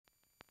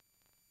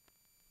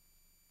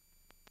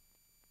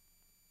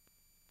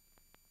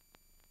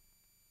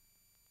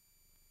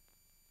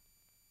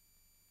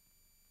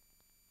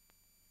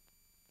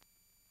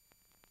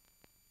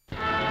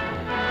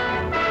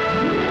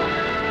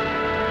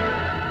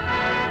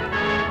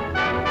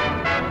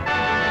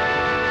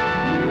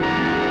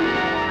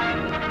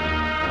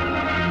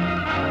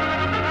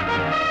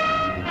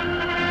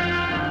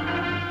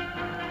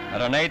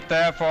an 8th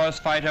Air Force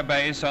fighter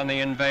base on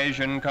the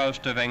invasion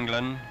coast of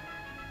England,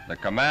 the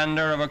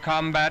commander of a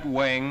combat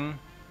wing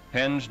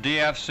pins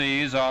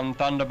DFCs on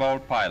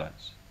Thunderbolt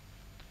pilots.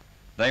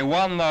 They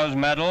won those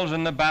medals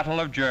in the Battle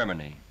of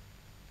Germany,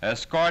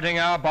 escorting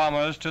our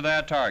bombers to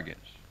their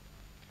targets.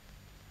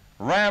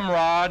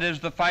 Ramrod is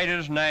the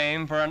fighter's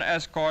name for an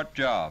escort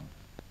job,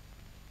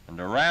 and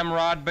a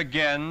ramrod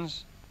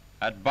begins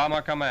at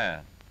bomber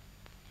command.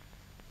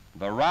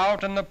 The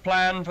route and the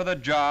plan for the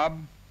job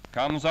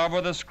comes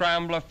over the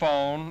scrambler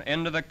phone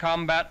into the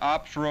combat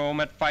ops room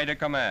at fighter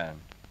command.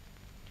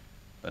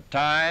 The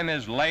time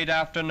is late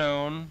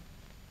afternoon,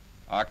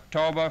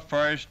 October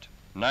 1st,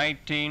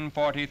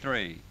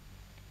 1943,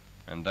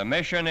 and the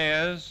mission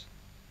is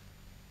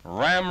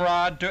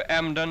Ramrod to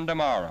Emden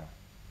tomorrow.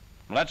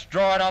 Let's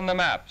draw it on the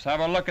maps,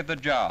 have a look at the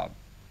job.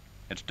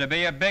 It's to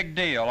be a big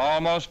deal,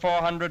 almost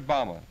 400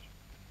 bombers.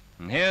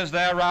 And here's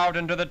their route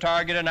into the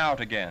target and out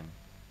again,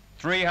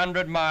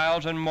 300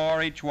 miles and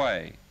more each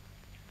way.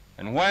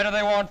 And where do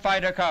they want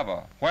fighter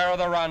cover? Where are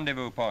the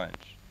rendezvous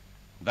points?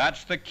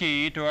 That's the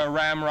key to a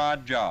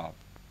ramrod job.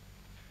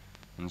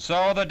 And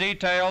so the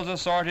details are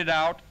sorted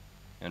out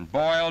and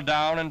boiled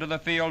down into the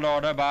field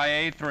order by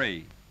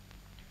A3.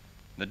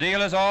 The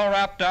deal is all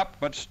wrapped up,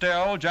 but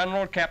still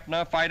General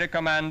Kepner, fighter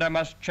commander,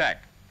 must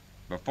check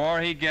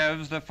before he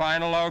gives the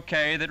final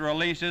okay that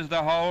releases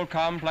the whole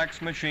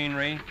complex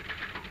machinery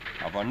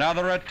of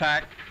another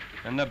attack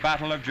in the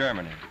Battle of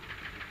Germany.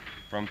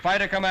 From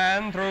fighter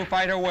command through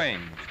fighter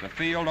wings, the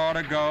field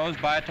order goes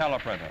by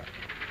teleprinter.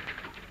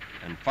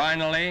 And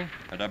finally,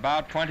 at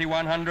about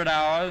 2100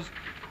 hours,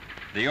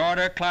 the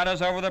order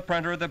clatters over the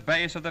printer at the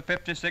base of the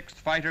 56th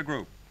Fighter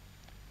Group.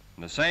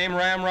 The same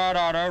ramrod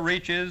order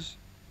reaches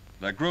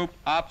the group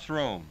ops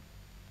room.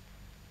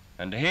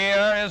 And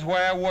here is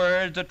where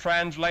words are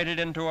translated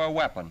into a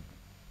weapon,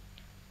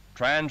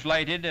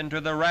 translated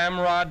into the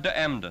Ramrod to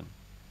Emden.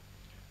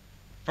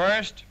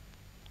 First,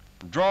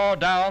 draw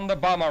down the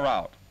bomber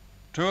route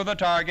to the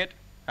target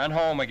and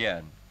home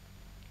again.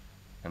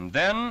 And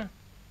then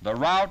the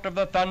route of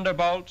the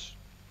Thunderbolts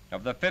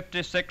of the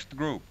 56th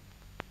Group.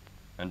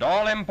 And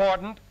all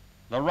important,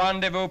 the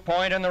rendezvous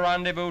point and the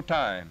rendezvous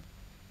time.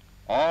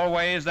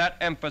 Always that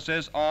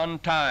emphasis on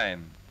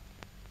time,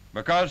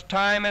 because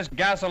time is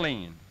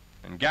gasoline,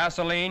 and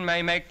gasoline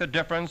may make the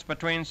difference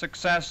between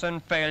success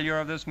and failure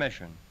of this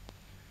mission.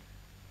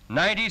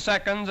 90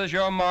 seconds is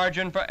your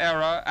margin for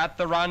error at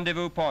the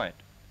rendezvous point.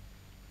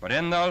 But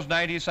in those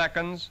 90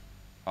 seconds,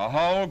 a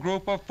whole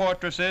group of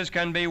fortresses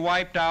can be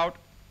wiped out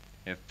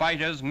if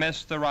fighters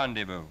miss the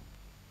rendezvous.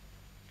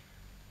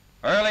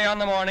 Early on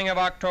the morning of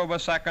October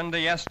 2nd,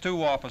 the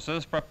S2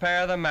 officers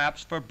prepare the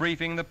maps for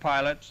briefing the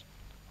pilots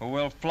who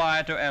will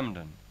fly to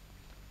Emden.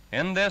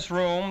 In this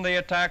room, the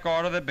attack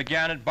order that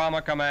began at Bomber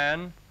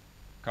Command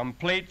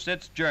completes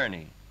its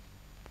journey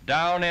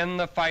down in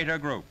the fighter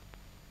group.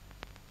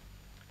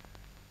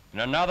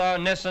 In another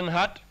Nissen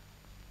hut,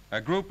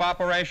 a group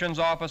operations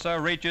officer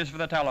reaches for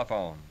the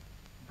telephone.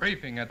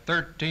 Briefing at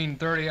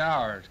 13:30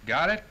 hours.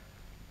 Got it?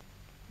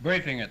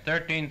 Briefing at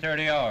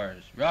 13:30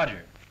 hours.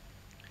 Roger.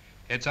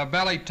 It's a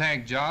belly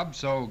tank job,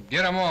 so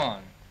get 'em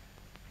on.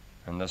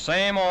 And the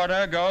same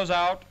order goes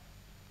out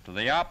to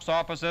the ops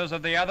officers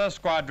of the other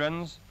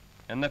squadrons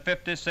in the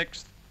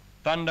 56th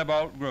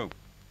Thunderbolt Group.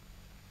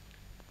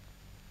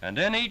 And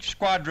in each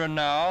squadron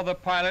now, the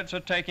pilots are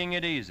taking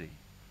it easy.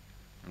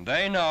 And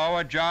they know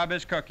a job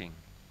is cooking.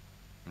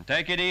 And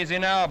take it easy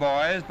now,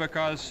 boys,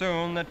 because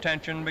soon the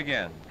tension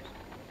begins.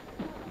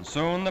 And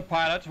soon the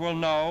pilots will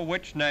know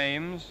which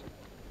names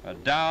are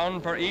down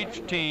for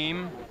each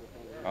team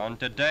on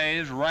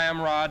today's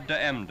Ramrod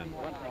to Emden.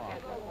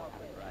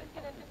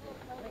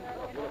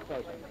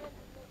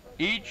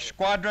 Each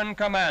squadron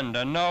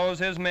commander knows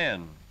his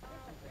men,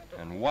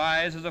 and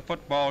wise as a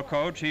football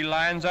coach, he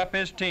lines up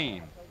his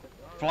team,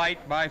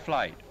 flight by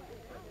flight.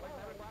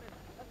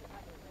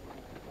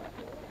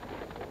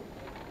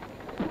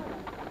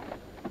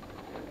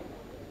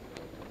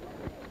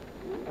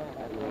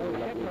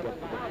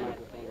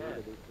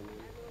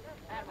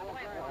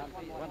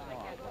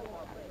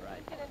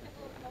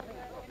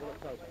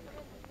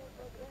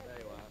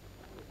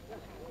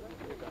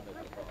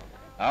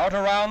 Out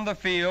around the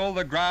field,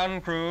 the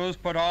ground crews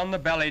put on the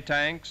belly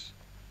tanks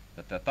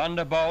that the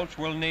Thunderbolts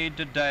will need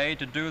today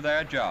to do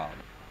their job.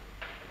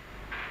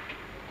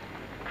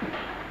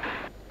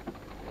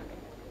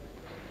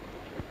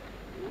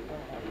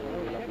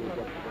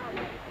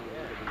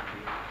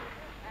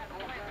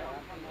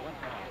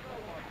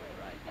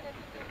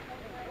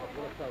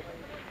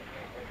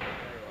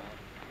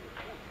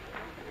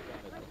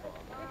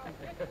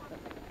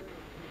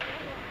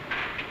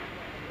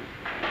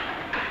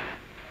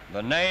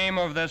 The name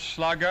of this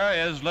slugger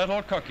is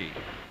Little Cookie,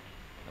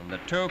 and the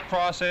two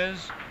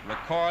crosses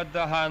record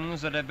the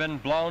Huns that have been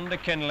blown to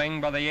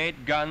kindling by the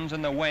 8 guns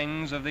in the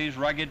wings of these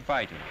rugged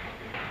fighters.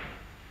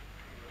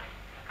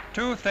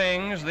 Two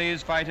things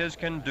these fighters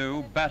can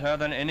do better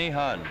than any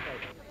Hun.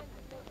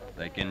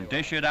 They can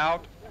dish it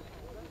out,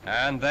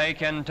 and they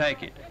can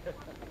take it.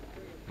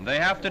 And they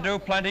have to do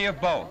plenty of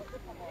both.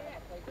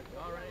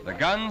 The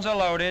guns are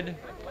loaded,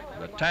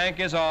 the tank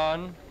is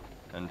on,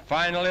 and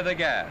finally the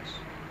gas,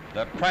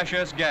 the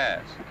precious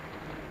gas.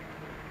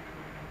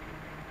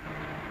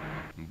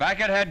 Back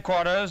at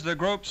headquarters, the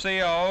Group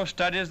CO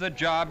studies the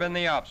job in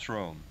the ops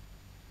room.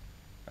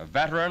 A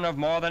veteran of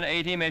more than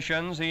 80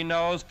 missions, he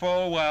knows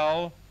full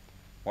well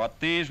what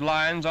these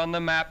lines on the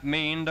map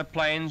mean to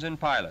planes and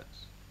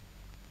pilots.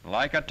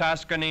 Like a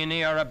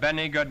Toscanini or a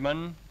Benny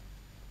Goodman,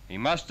 he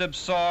must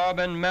absorb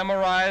and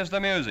memorize the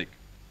music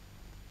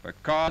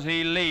because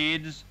he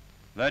leads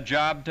the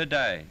job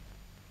today.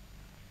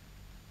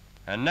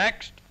 And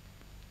next,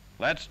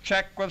 let's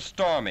check with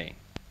Stormy,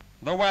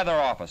 the weather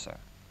officer.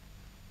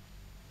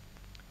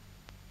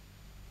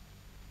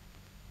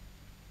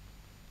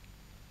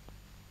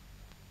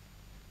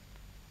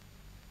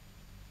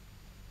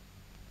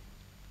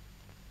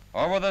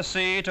 Over the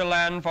sea to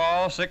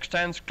landfall,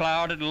 6/10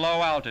 cloud at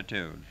low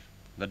altitudes.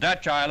 The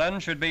Dutch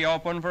island should be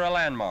open for a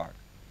landmark,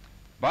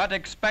 but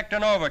expect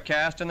an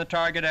overcast in the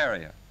target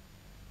area.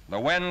 The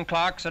wind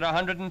clocks at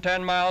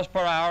 110 miles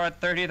per hour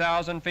at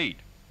 30,000 feet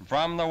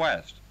from the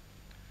west.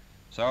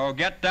 So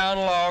get down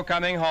low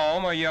coming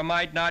home or you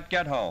might not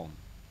get home.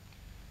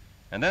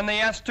 And then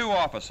the S2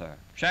 officer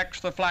checks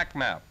the flak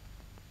map.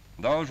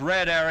 Those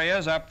red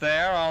areas up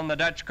there on the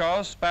Dutch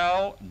coast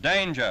spell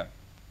danger.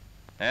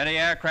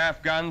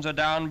 Anti-aircraft guns are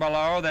down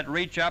below that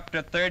reach up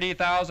to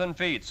 30,000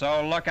 feet,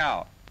 so look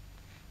out.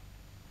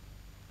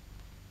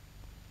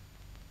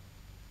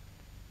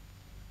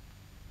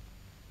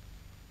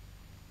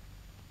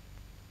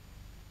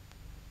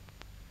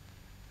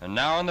 And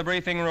now in the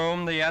briefing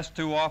room, the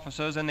S2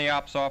 officers and the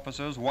ops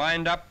officers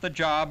wind up the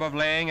job of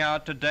laying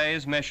out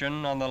today's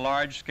mission on the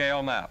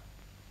large-scale map.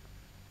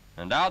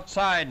 And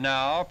outside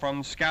now,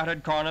 from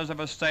scattered corners of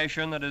a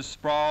station that is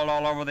sprawled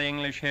all over the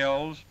English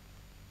hills,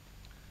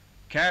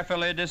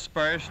 carefully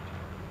dispersed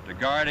to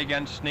guard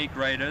against sneak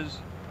raiders,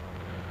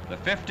 the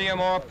 50 or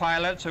more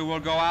pilots who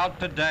will go out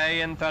today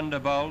in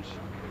Thunderbolts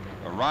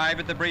arrive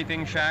at the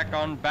briefing shack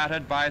on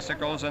battered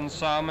bicycles and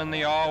some in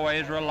the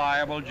always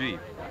reliable Jeep.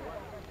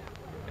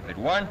 If it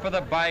weren't for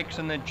the bikes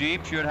and the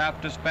Jeeps, you'd have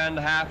to spend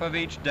half of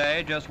each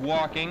day just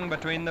walking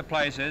between the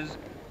places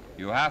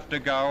you have to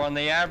go on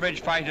the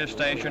average fighter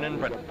station in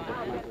Britain.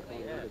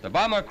 The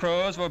bomber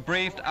crews were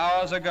briefed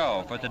hours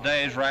ago for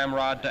today's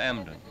RAMROD to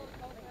Emden.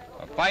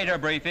 A fighter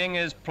briefing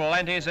is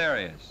plenty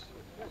serious.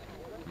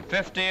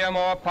 50 or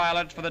more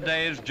pilots for the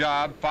day's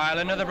job file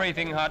into the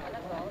briefing hut,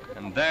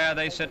 and there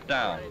they sit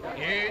down.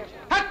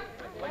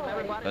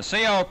 The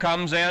CO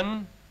comes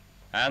in,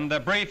 and the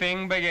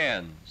briefing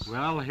begins.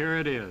 Well, here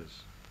it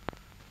is.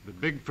 The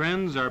big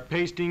friends are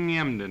pasting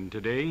Emden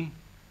today.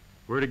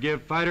 We're to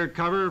give fighter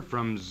cover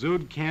from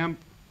Zood Camp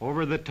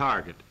over the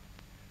target,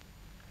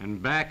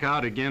 and back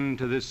out again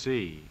to the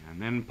sea,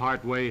 and then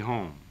part way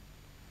home.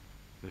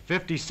 The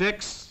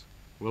 56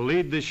 will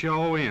lead the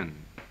show in.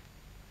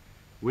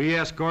 We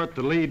escort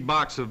the lead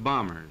box of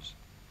bombers.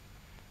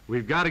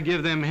 We've got to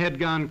give them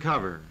head-gun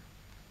cover.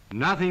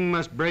 Nothing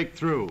must break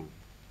through.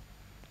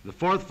 The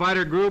 4th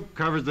Fighter Group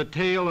covers the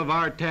tail of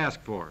our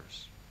task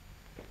force,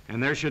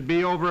 and there should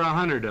be over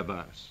 100 of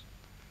us.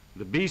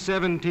 The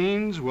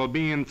B-17s will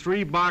be in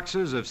 3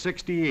 boxes of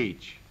 60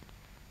 each,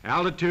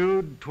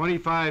 altitude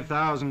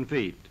 25,000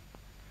 feet.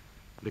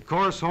 The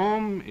course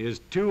home is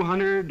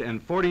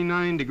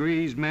 249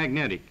 degrees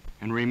magnetic.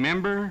 And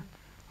remember,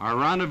 our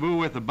rendezvous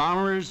with the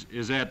bombers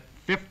is at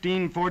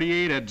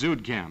 1548 at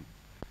Zood Camp.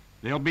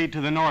 They'll be to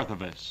the north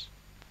of us.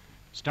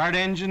 Start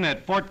engine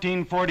at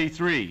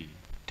 1443.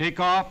 Take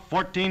off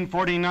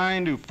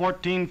 1449 to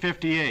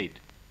 1458.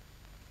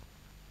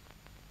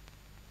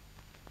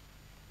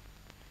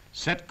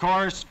 Set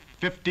course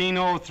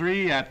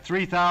 1503 at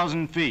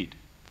 3,000 feet.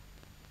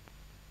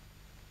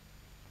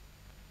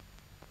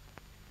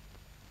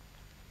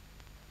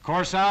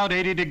 Course out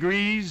 80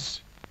 degrees.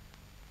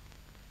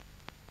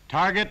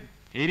 Target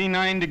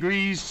 89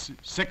 degrees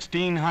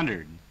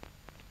 1600.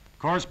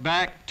 Course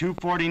back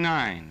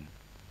 249.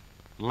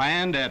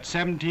 Land at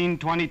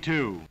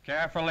 1722.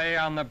 Carefully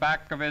on the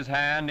back of his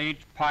hand,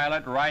 each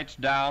pilot writes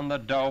down the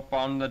dope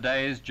on the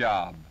day's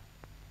job.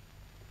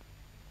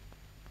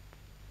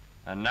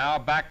 And now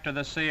back to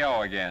the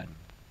CO again.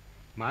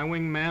 My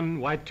wingman,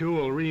 White 2,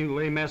 will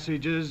relay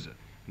messages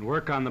and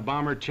work on the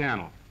bomber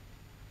channel.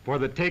 For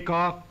the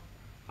takeoff,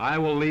 I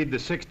will lead the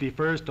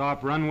 61st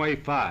off runway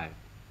 5.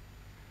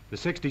 The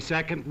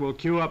 62nd will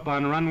queue up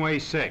on runway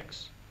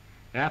 6.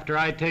 After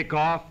I take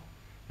off,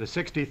 the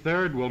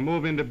 63rd will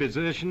move into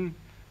position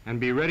and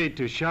be ready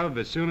to shove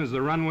as soon as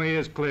the runway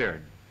is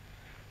cleared.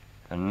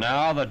 And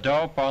now the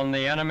dope on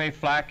the enemy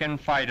flak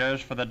and fighters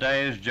for the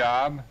day's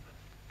job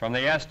from the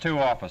S2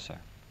 officer.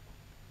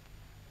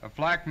 A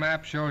flak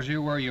map shows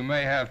you where you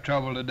may have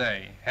trouble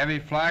today. Heavy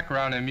flak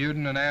around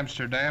Emden and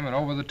Amsterdam and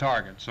over the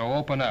target, so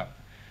open up.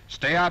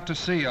 Stay out to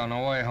sea on the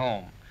way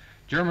home.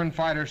 German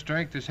fighter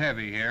strength is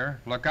heavy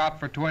here. Look out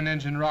for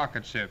twin-engine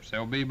rocket ships.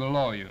 They'll be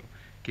below you.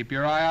 Keep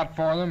your eye out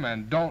for them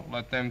and don't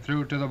let them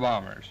through to the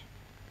bombers.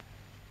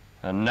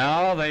 And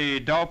now the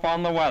dope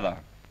on the weather.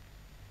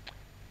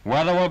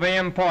 Weather will be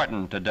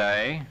important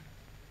today.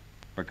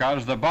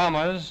 because the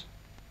bombers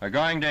are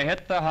going to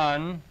hit the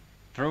Hun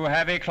through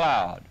heavy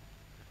cloud.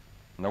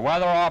 And the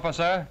weather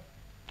officer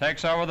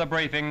takes over the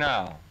briefing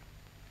now.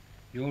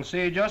 You'll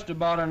see just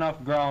about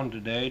enough ground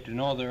today to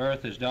know the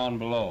Earth is down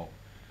below.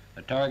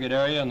 The target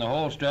area and the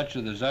whole stretch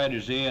of the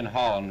Zuider Zee and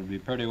Holland will be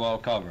pretty well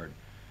covered.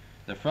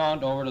 The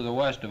front over to the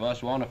west of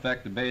us won't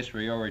affect the base for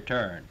your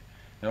return.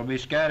 There'll be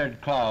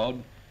scattered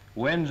cloud.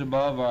 Winds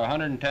above are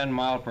 110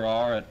 miles per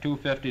hour at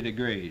 250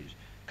 degrees.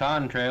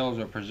 Contrails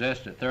will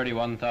persist at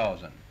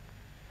 31,000.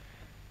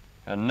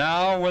 And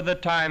now, with the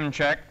time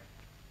check,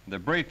 the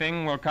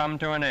briefing will come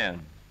to an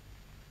end.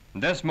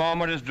 This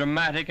moment is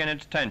dramatic in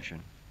its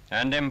tension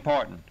and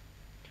important.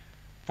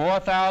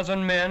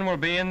 4,000 men will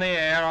be in the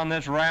air on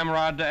this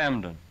ramrod to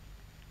Emden.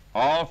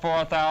 All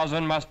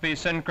 4,000 must be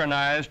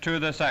synchronized to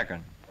the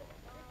second.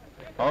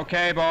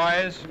 Okay,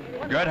 boys,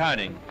 good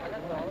hunting.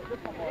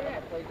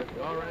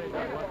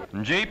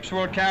 Jeeps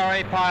will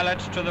carry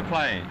pilots to the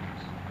planes.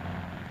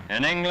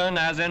 In England,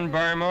 as in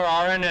Burma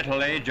or in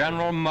Italy,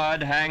 general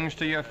mud hangs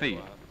to your feet.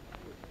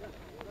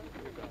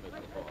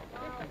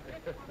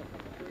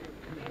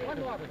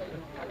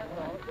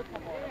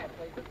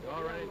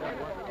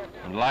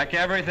 And like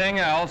everything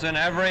else in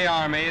every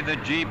army, the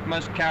Jeep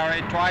must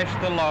carry twice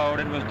the load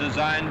it was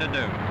designed to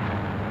do.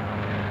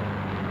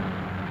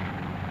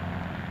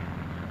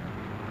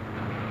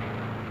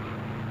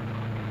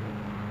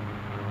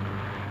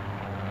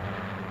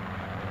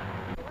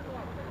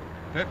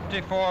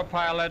 "54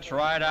 pilots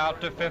ride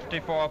out to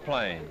 54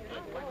 planes.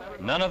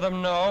 None of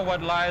them know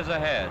what lies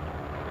ahead.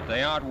 But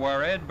they aren't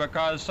worried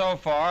because so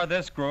far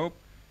this group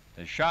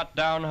has shot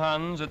down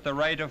Huns at the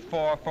rate of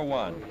 4 for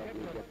 1.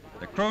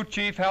 The crew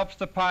chief helps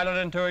the pilot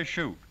into his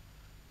chute.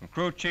 And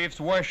crew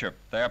chiefs worship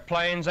their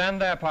planes and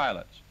their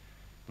pilots.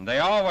 And they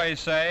always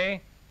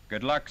say,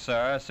 "Good luck,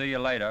 sir, see you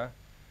later."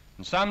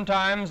 And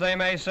sometimes they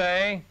may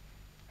say,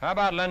 "How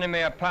about lending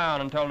me a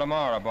pound until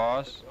tomorrow,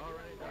 boss?"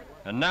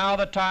 And now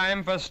the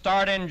time for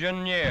start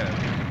engine year.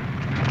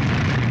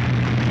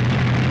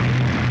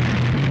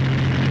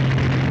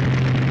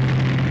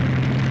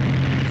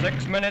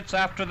 Six minutes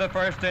after the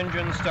first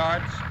engine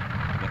starts,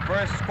 the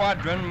first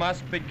squadron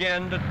must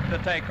begin the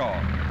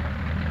takeoff.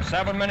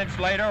 7 minutes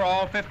later,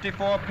 all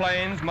 54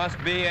 planes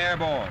must be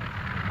airborne.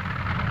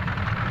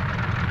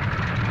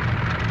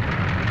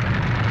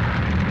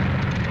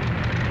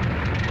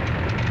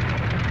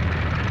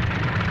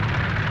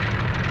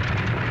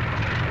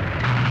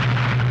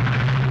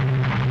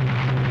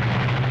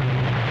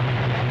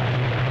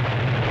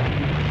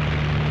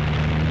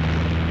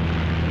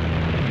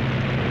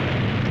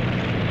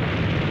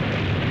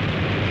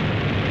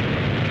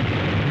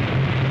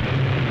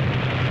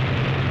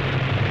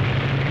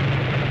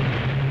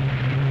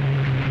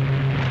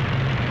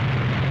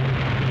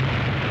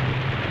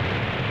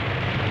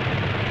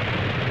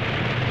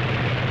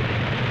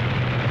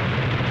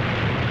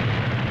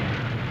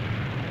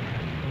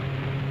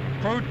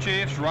 Crew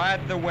chiefs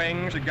ride the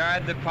wings to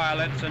guide the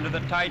pilots into the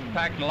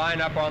tight-packed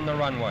lineup on the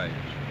runways.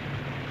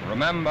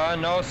 Remember,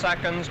 no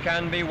seconds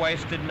can be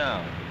wasted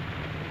now.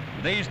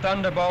 These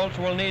Thunderbolts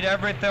will need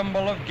every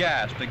thimble of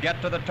gas to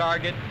get to the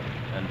target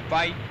and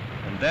fight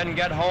and then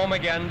get home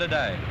again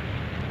today.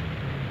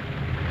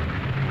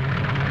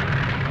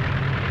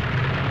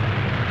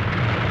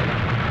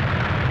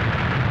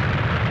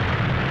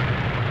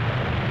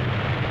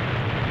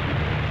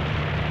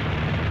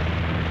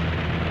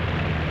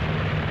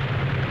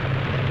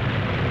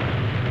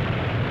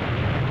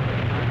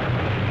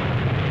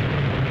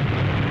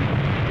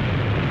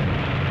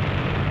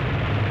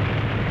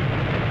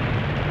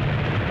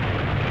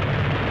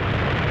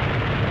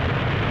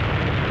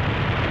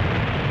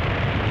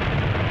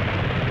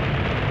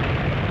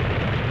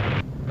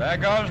 There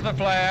goes the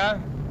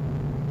flare,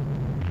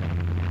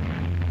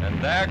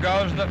 and there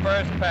goes the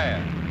first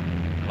pair,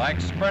 like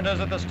sprinters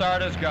at the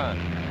starter's gun.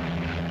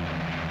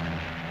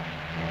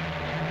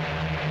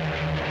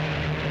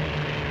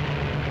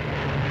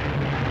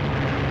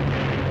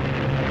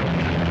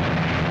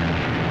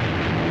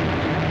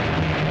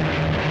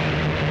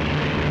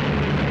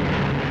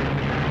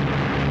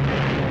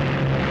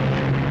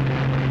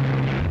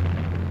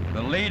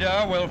 The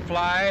leader will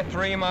fly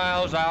 3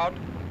 miles out,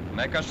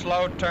 make a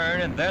slow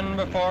turn, and then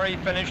before he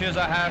finishes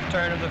a half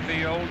turn of the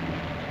field,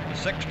 the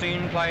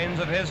 16 planes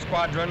of his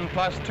squadron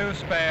plus 2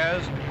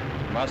 spares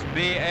must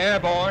be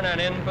airborne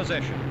and in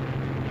position.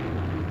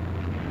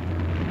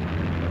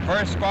 The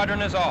first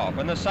squadron is off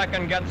and the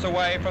second gets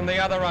away from the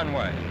other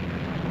runway.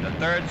 The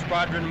third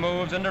squadron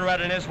moves into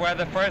readiness where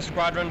the first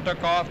squadron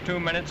took off 2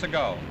 minutes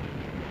ago.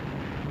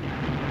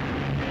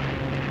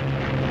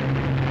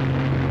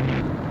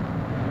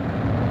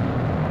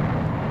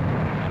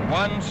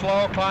 One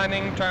slow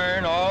climbing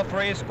turn, all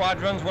 3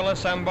 squadrons will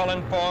assemble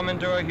and form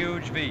into a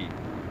huge V.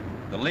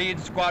 The lead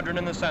squadron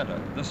in the center,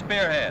 the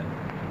spearhead.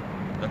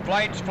 The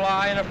flights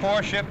fly in a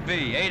 4-ship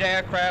V, 8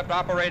 aircraft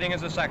operating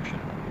as a section.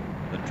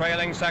 The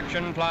trailing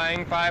section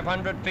flying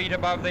 500 feet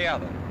above the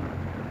other.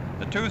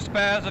 The 2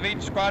 spares of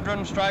each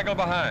squadron straggle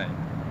behind.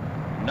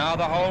 Now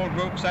the whole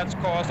group sets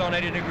course on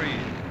 80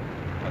 degrees.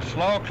 A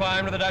slow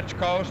climb to the Dutch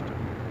coast,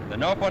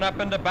 Then open up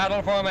into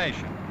battle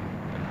formation.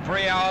 And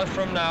 3 hours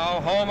from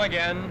now, home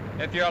again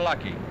if you're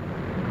lucky.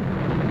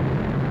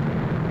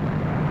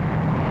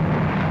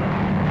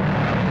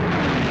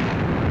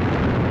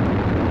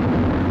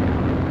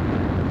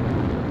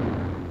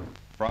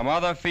 From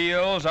other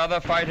fields, other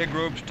fighter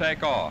groups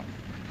take off,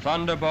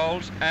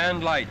 Thunderbolts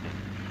and Lightning.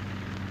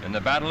 In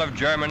the Battle of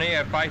Germany,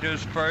 a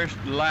fighter's first,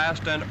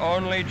 last, and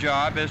only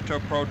job is to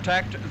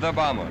protect the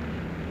bomber.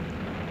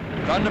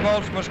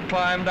 Thunderbolts must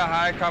climb to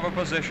high cover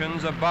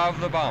positions above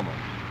the bomber,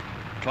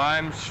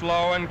 climb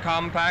slow and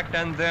compact,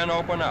 and then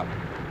open up.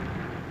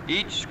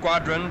 Each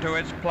squadron to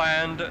its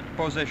planned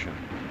position.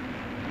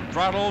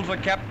 Throttles are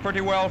kept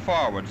pretty well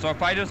forward, so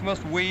fighters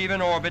must weave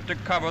in orbit to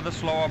cover the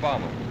slower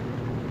bomber.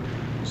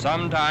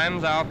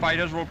 Sometimes our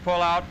fighters will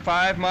pull out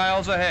 5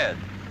 miles ahead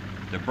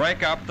to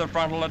break up the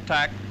frontal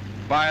attack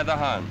by the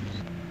Huns.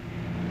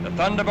 The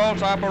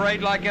Thunderbolts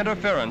operate like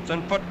interference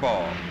in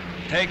football,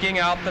 taking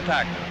out the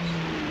tacklers.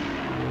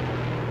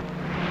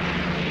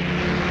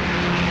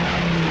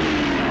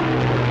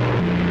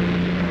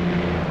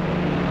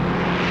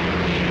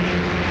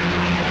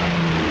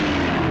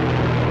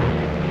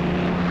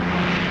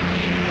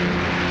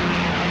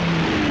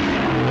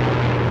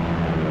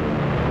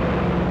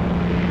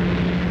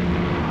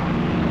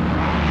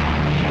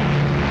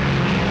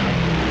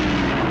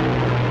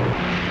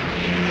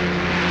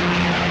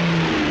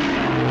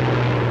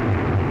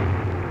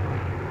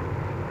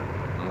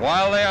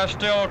 While they are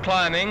still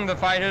climbing, the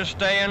fighters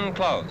stay in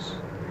close.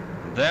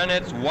 Then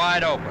it's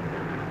wide open.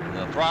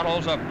 The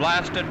throttles are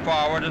blasted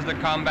forward as the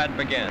combat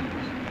begins.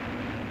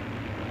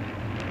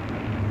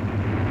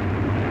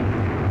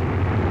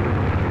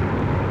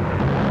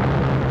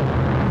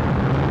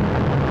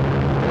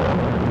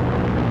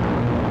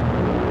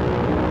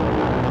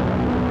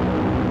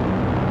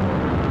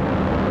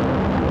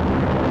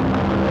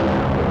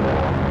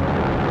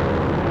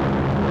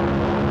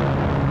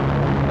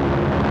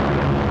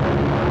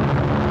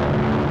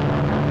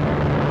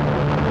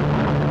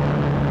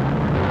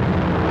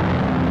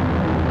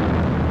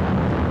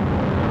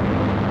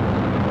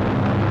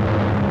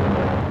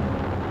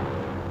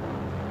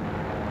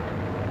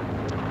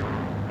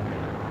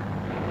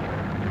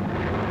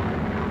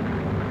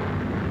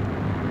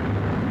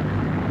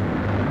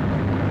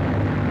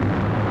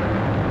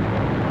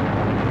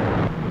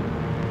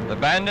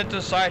 The bandits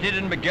are sighted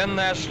and begin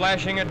their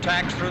slashing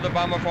attacks through the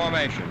bomber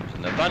formations,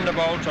 and the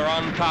Thunderbolts are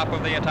on top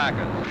of the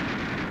attackers.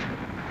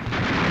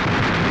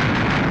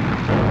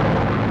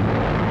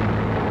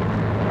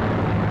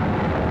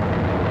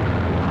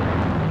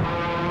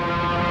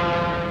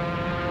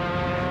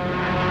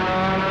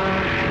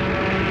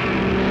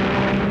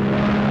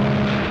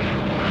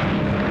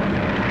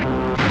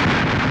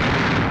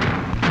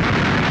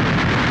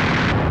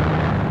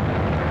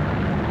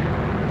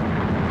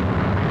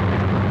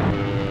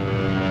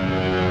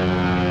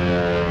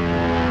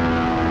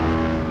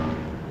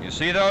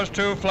 See those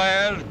 2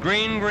 flares?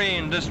 Green,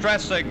 green,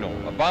 distress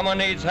signal. A bomber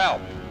needs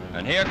help.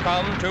 And here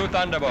come 2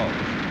 Thunderbolts.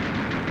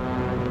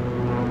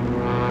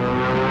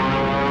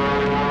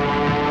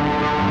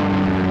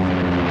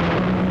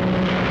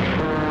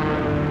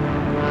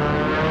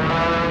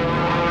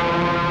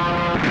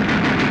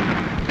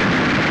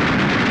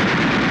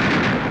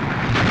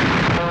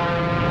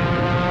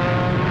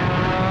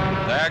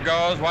 There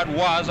goes what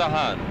was a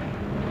Hun.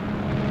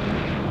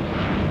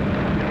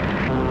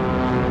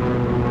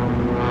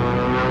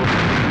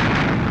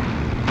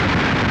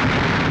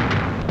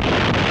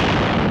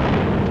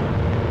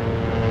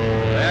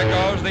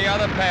 The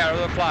other pair of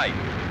the flight.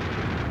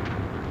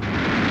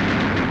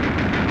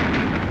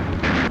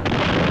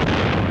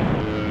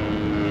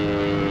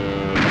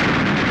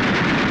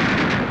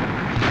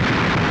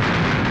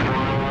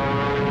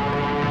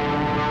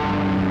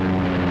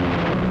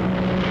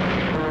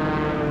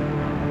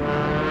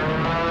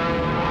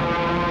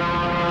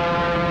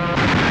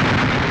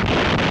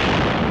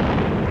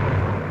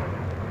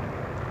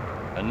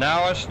 And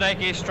now a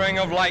snaky string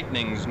of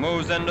lightnings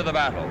moves into the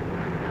battle.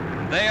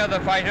 They are the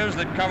fighters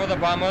that cover the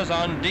bombers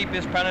on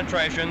deepest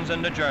penetrations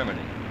into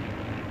Germany.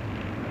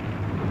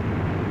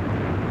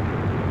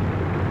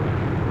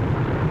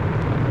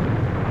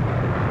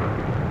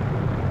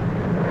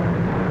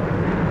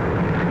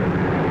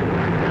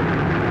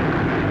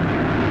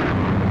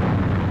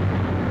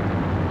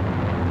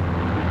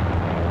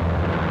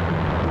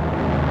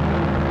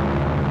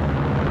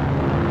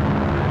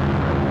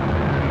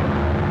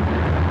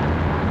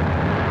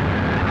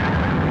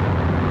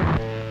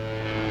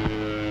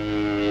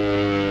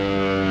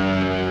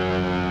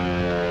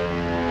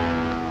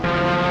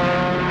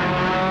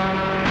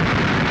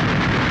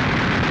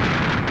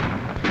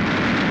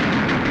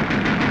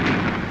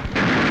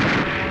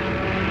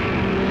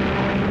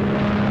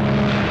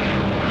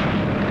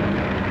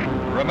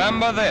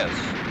 Remember this,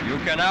 you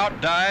can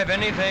outdive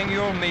anything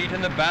you'll meet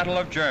in the Battle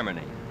of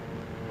Germany.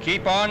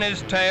 Keep on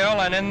his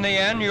tail and in the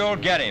end you'll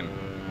get him.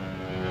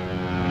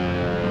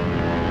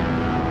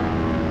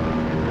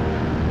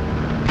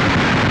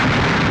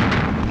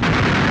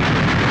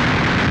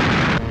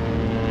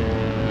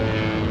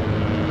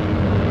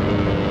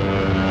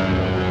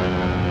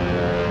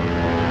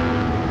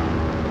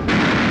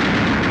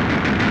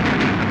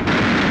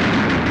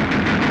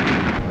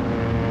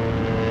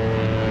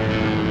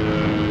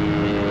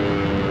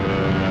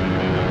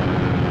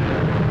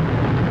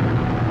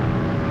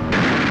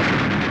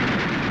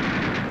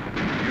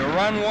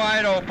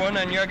 wide open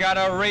and you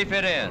gotta reef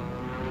it in.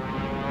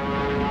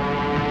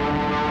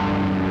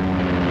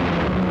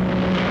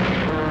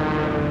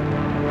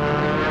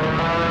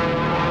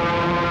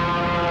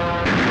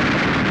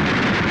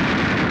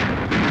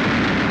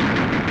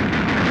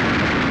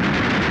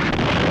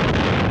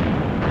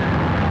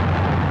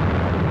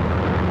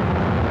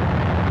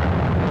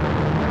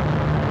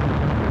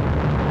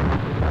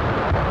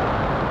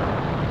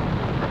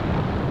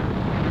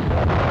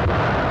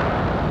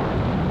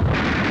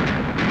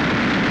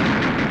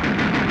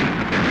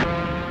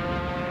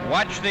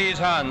 Watch these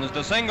Huns.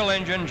 The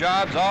single-engine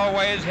jobs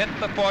always hit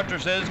the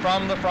fortresses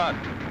from the front.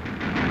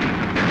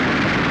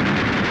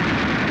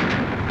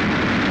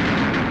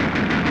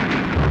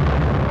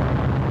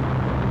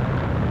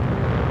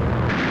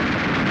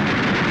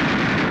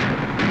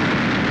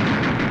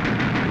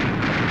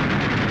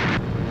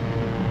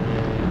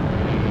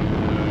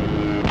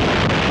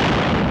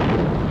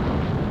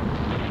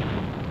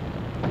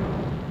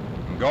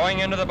 Going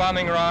into the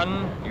bombing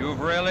run, you've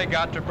really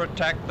got to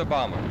protect the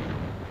bombers,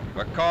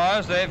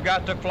 because they've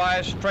got to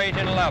fly straight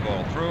and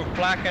level through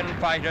flak and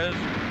fighters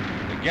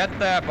to get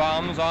their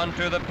bombs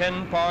onto the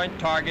pinpoint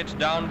targets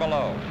down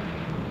below.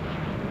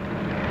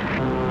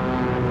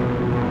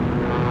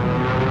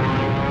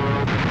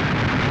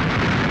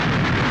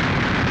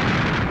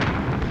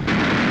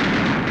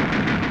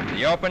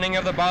 The opening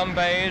of the bomb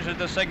bays is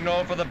the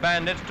signal for the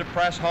bandits to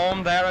press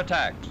home their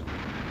attacks.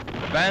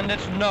 The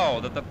bandits know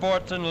that the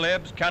forts and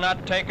libs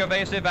cannot take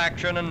evasive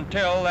action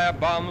until their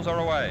bombs are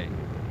away.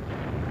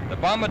 The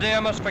bombardier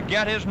must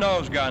forget his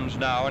nose guns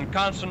now and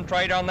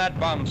concentrate on that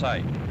bomb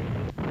site.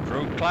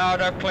 Through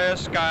cloud or clear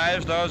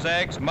skies, those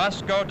eggs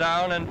must go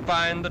down and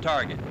find the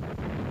target.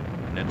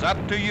 And it's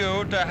up to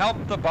you to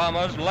help the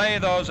bombers lay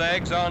those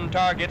eggs on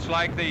targets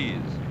like these.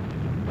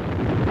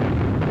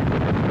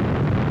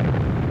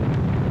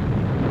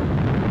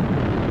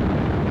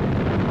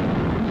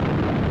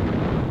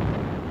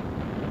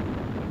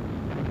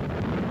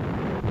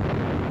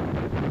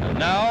 And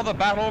now the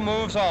battle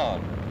moves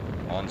on.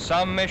 On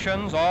some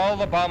missions, all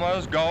the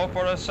bombers go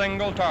for a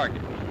single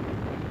target.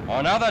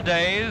 On other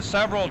days,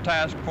 several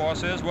task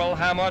forces will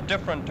hammer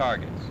different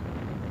targets.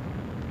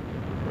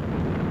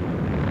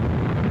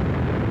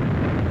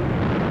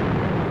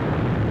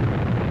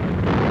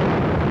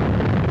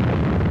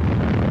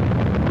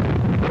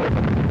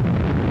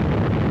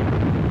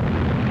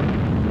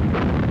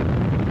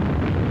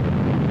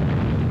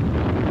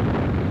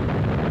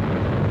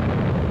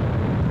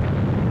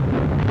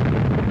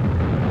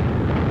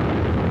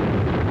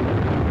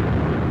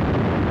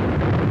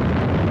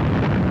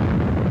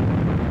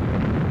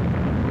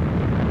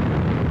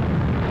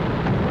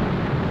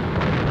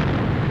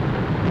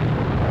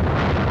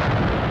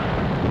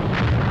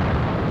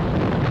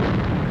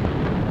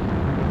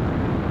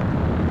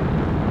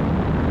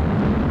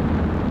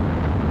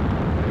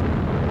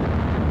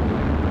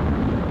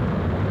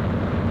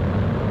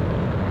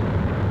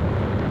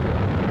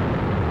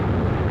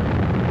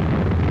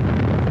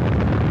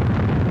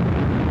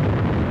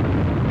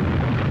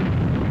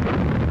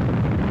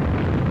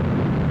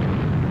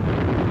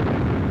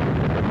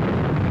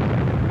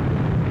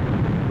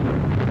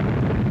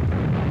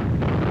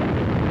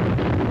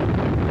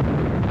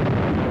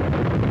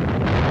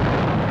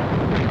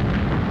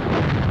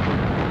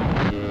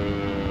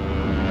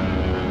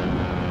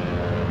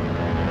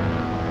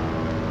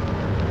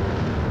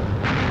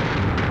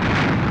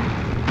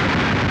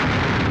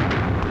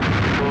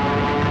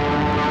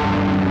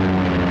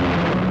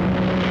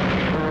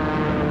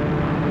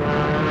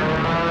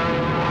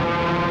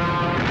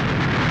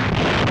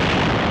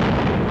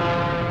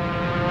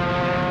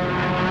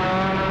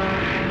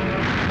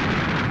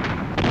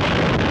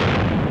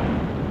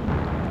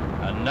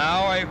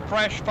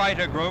 Fresh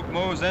fighter group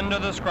moves into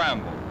the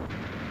scramble.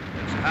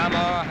 It's hammer,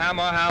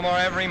 hammer, hammer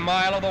every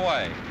mile of the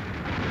way.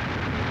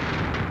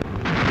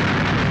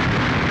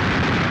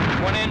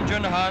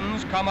 Twin-engine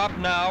Huns come up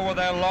now with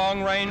their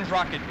long-range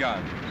rocket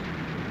guns.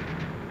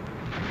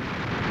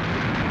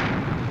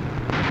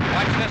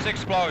 Watch this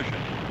explosion.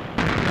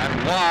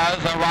 That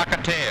was a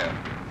rocketeer.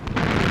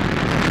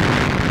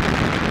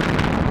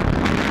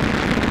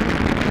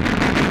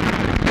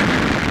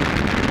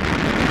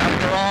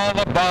 All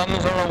the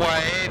bombs are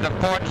away, the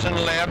forts and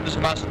libs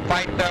must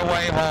fight their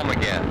way home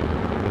again.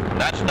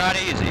 That's not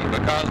easy,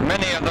 because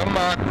many of them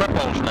are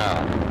cripples now.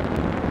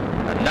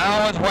 And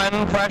now is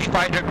when fresh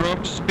fighter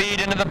groups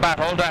speed into the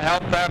battle to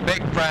help their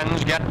big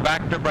friends get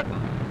back to Britain.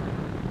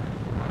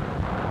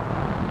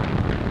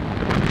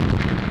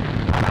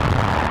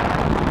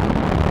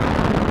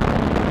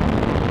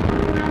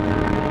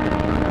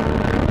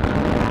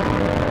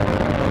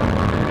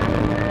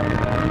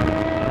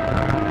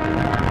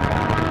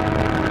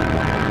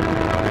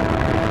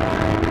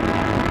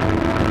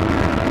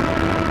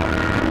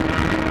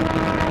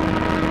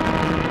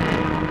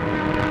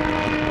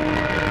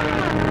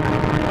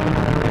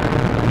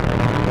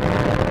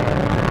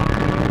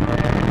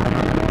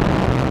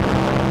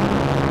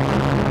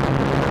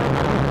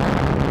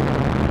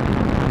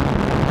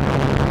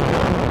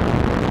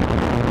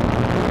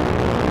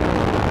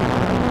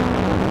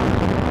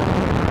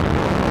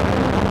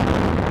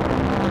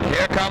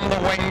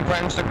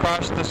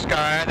 across the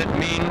sky that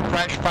mean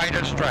fresh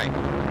fighter strength.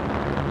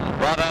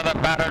 Brother, the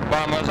battered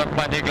bombers are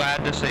plenty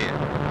glad to see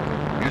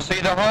it. You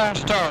see the whole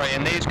story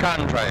in these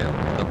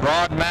contrails. The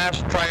broad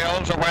massed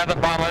trails are where the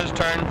bombers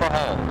turn for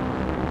home.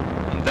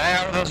 And there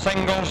are the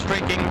single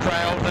streaking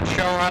trails that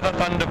show how the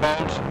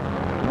Thunderbolts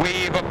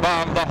weave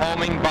above the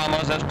homing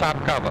bombers as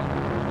top cover.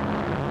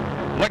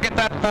 Look at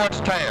that fort's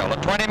tail, a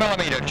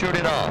 20mm chewed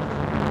it off.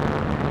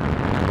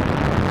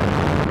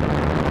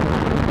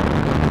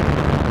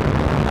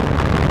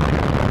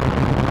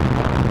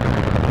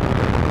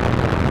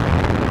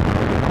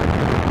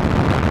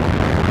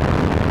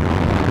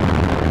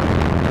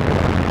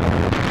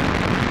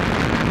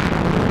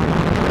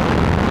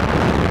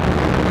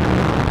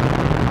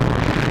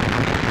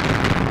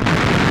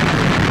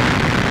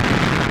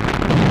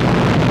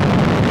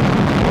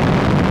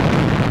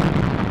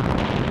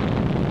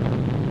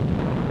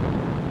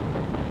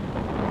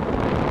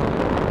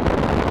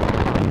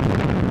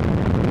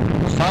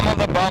 Some of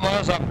the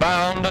bombers are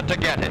bound to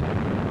get it.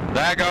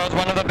 There goes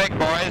one of the big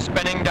boys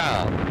spinning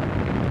down.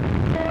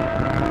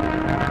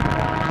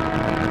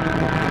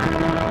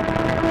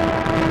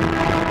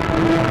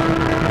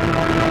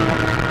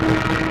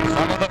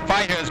 Some of the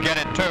fighters get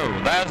it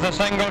too. There's the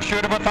single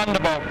shoot of a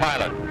Thunderbolt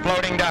pilot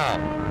floating down.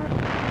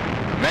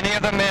 Many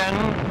of the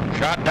men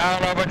shot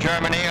down over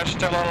Germany are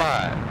still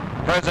alive,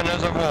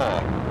 prisoners of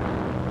war.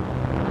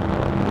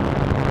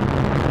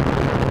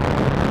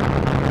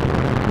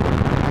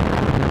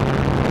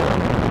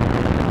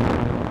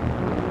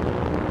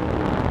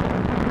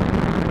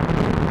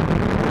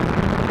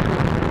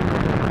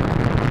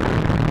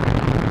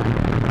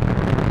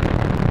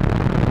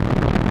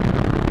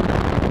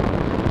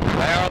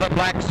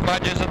 Black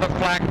smudges of the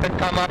flak that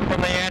come up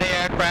from the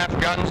anti-aircraft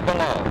guns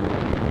below.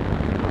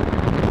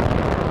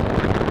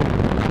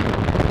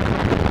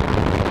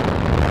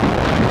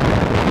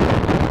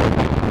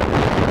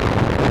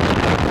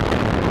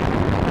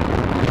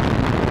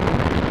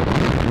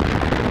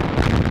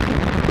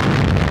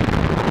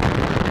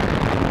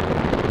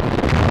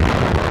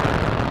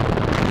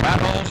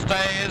 Battle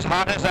stays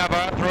hot as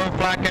ever through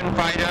flak and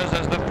fighters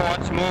as the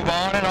forts move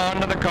on and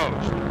on to the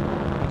coast.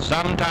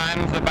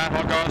 Sometimes the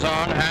battle goes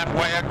on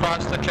halfway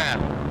across the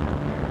channel.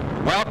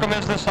 Welcome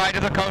is the sight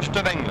of the coast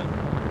of England.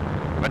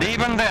 But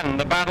even then,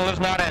 the battle is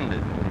not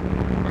ended,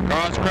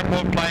 because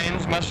crippled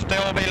planes must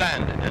still be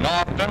landed, and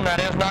often that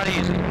is not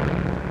easy.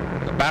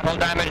 The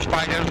battle-damaged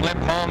fighters limp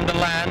home to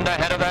land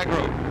ahead of their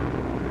group.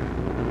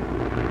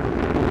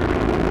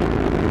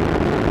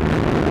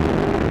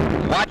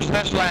 Watch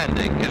this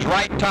landing. His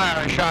right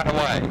tire is shot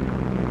away.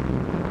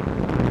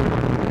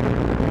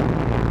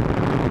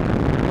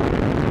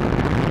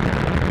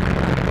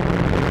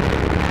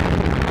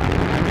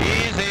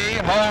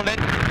 Hold it.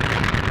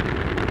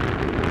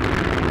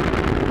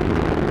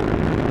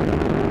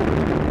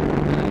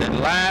 And at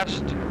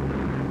last,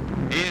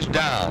 he's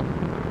down.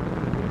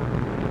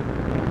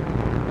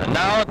 And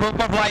now a group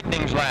of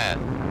lightnings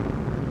land.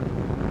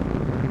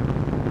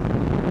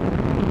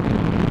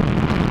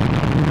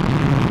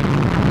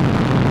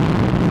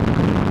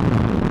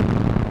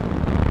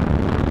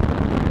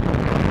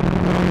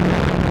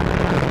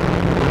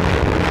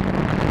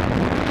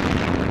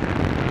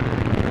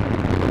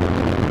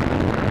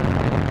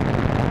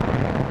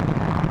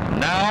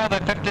 The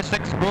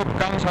 56th group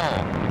comes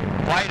home.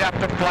 Flight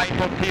after flight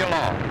will peel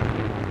off.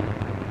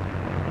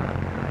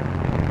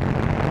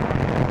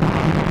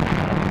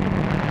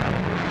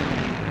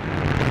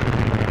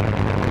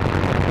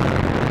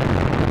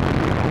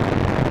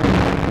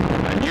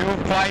 A new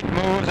flight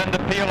moves into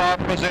peel-off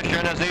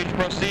position as each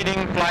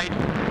proceeding flight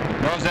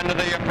goes into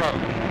the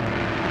approach.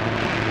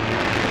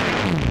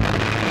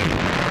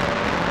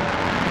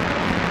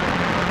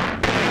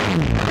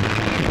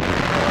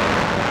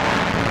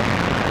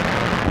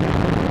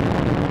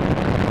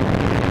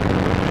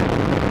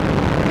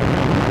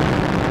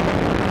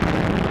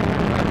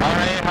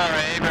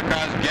 Hurry,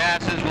 because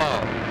gas is low.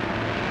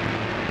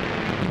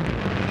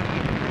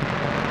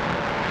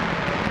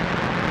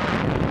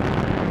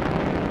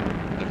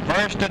 The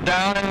first are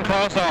down in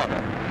close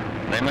order.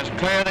 They must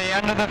clear the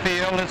end of the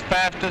field as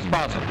fast as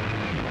possible.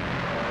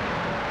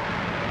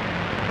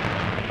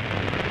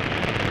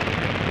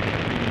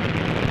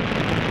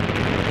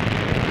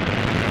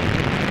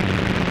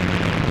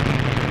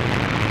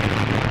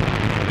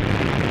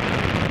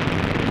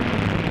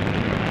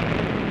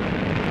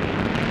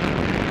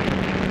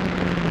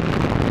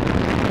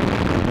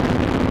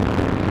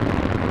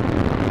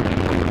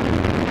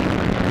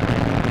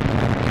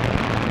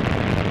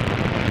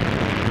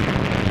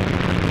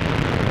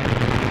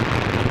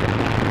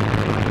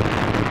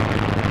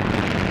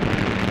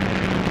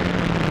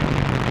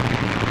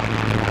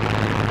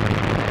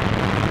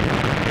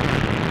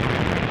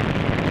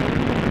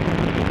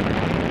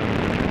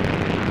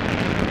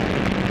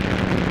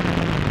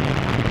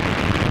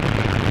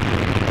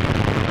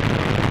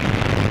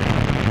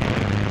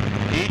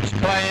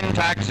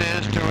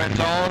 Taxis to its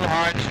own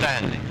hard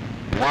standing,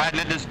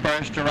 widely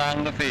dispersed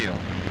around the field.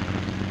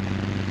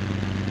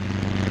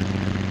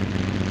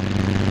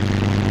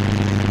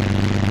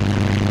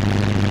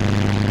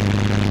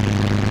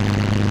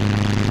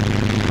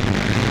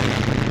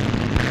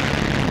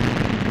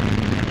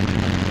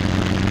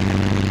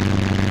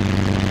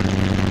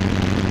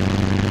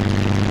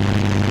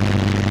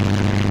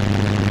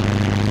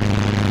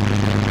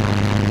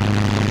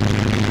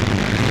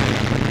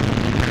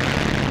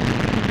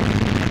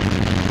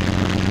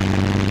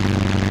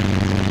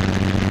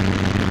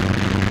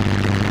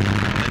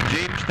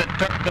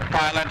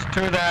 pilots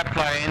to their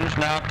planes.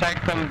 Now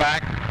take them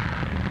back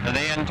to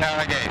the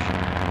interrogation.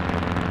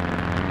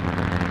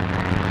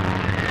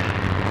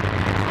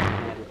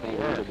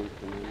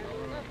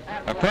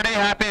 A pretty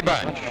happy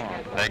bunch.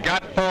 They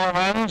got 4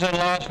 Huns and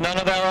lost none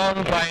of their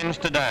own planes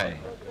today.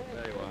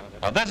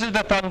 Now, this is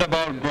the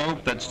Thunderbolt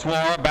group that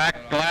swore back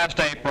last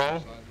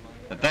April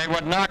that they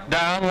would knock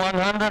down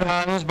 100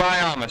 Huns by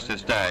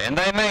Armistice Day, and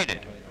they made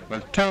it,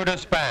 with 2 to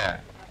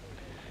spare.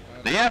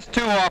 The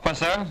S2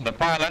 officer, the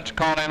pilots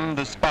call him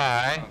the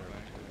spy,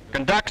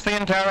 conducts the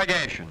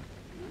interrogation.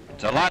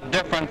 It's a lot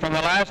different from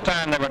the last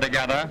time they were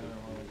together,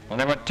 when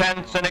they were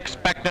tense and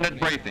expectant at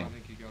briefing.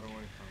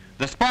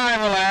 The spy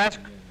will ask,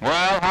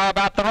 well, how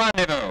about the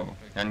rendezvous?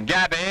 And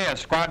Gabby, a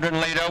squadron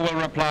leader, will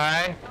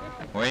reply,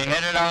 we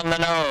hit it on the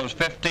nose,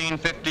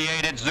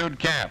 1558 at Zood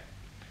Camp.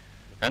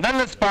 And then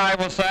the spy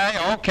will say,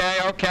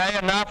 okay,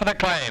 and now for the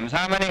claims.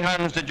 How many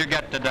Huns did you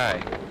get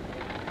today?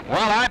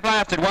 Well, I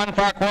blasted one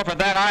Farquhar at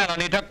that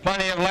island. He took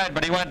plenty of lead,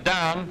 but he went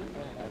down.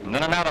 And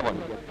then another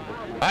one.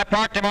 I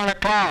parked him on a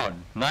cloud.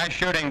 Nice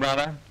shooting,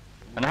 brother.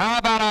 And how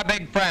about our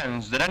big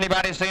friends? Did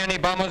anybody see any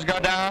bummers go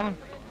down?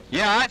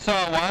 Yeah, I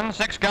saw one.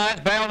 6 guys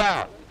bailed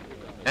out.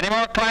 Any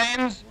more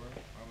claims?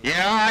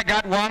 Yeah, I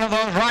got one of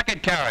those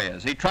rocket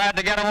carriers. He tried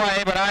to get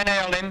away, but I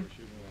nailed him.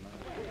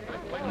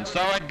 And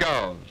so it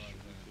goes.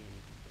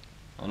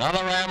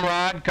 Another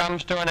ramrod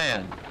comes to an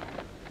end.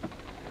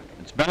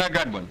 It's been a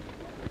good one.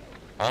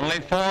 Only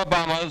 4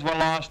 bombers were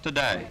lost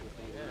today.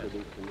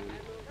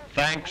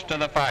 Thanks to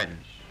the fighters.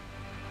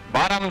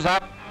 Bottoms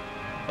up,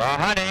 the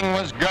hunting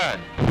was good.